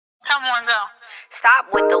wanna go. Stop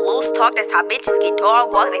with the loose talk, that's how bitches get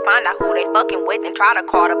dog walk. They find out who they fucking with and try to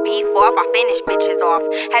call the beef off. I finish bitches off,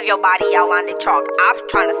 have your body outlined in chalk. Ops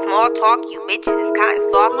trying to small talk, you bitches is cotton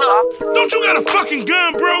soft. Don't you got a fucking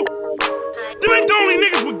gun, bro? Them ain't the only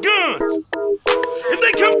niggas with guns. If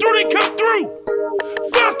they come through, they come through.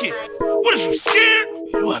 Fuck it. What is you scared?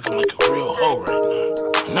 You acting like a real hoe right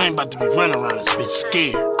now. And I ain't about to be running around this bitch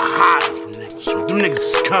scared. I hide from niggas. So if them niggas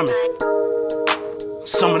is coming,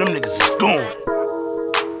 some of them niggas is going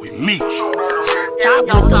with me. Stop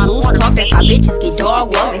with the loose talk, that's how bitches get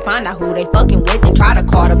dog walk. They find out who they fucking with and try to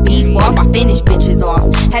call the beef off. I finish bitches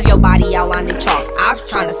off, have your body outlined in chalk. Ops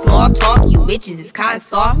trying to small talk, you bitches is cotton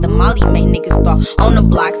soft. The Molly made niggas thought on the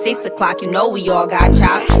block, 6 o'clock, you know we all got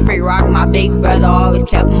chopped. Free rock, my big brother always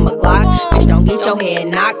kept him a Glock. Bitch, don't get your head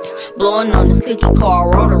knocked, blowing on this cookie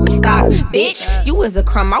called rotary stock. Bitch, you was a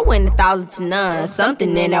crumb, I win 1,000 to none.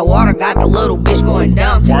 Something in that water got the little bitch going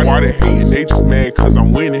dumb. Why they hating? They just mad cause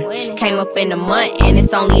I'm winning. Came up in the month and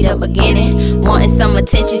it's only the beginning. Wanting some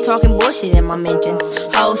attention, talking bullshit in my mentions.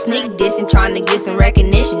 Whole sneak dissing, trying to get some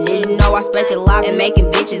recognition. Did you know I specialize in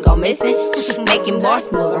making bitches go missing? Making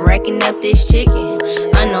boss moves and wrecking up this chicken.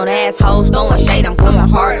 Unknown assholes throwing shade, I'm coming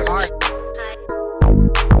harder.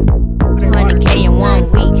 100K in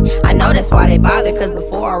 1 week. I know that's why they bother, cause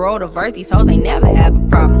before I wrote a verse, these hoes ain't never have a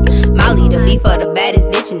problem. Molly the B for the baddest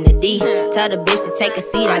bitch in the D. Tell the bitch to take a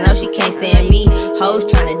seat, I know she can't stand me. Hoes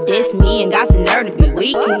tryna diss me and got the nerve to be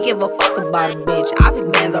weak. Can't give a fuck about a bitch, I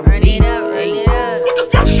pick bands over me. What the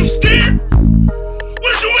fuck is you scared?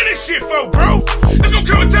 What is you in this shit for, bro? It's gonna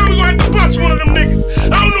come a time we gonna have to bust one of them niggas. I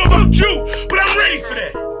don't know about you,